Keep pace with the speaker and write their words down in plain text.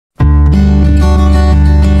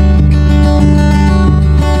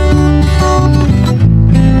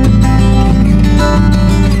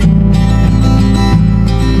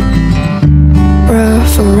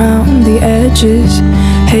watches,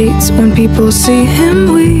 hates when people see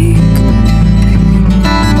him weak.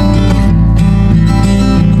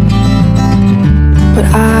 But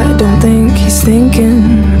I don't think he's thinking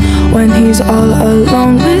when he's all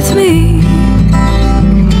alone with me.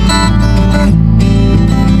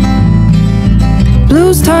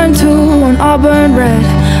 Blues turn to an auburn red,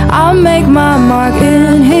 I'll make my mark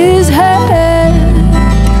in his head.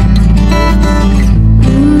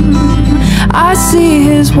 I see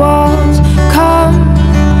his walls come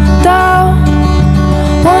down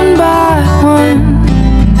one by one,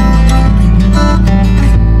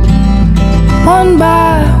 one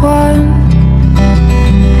by one.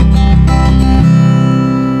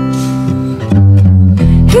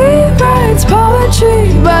 He writes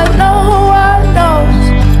poetry, but no one knows.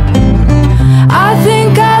 I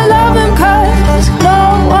think I love him 'cause no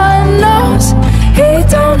one knows. He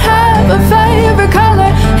don't have a favorite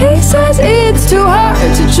color. He says it's too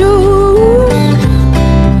hard to choose,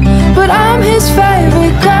 but I'm his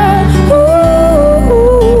favorite girl. Ooh,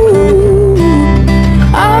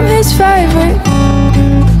 I'm his favorite.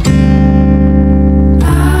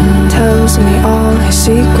 Tells me all his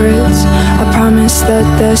secrets. I promise that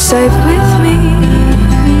they're safe with me.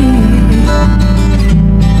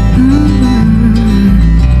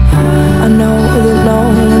 I know that no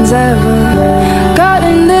one's ever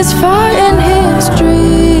gotten this far in his dreams.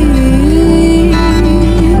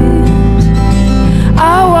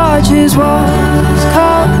 I watch his walls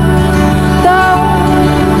come down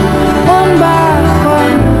one by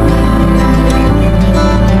one,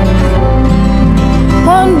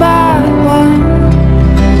 one by one.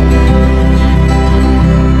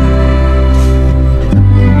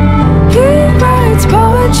 He writes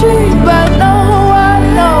poetry, but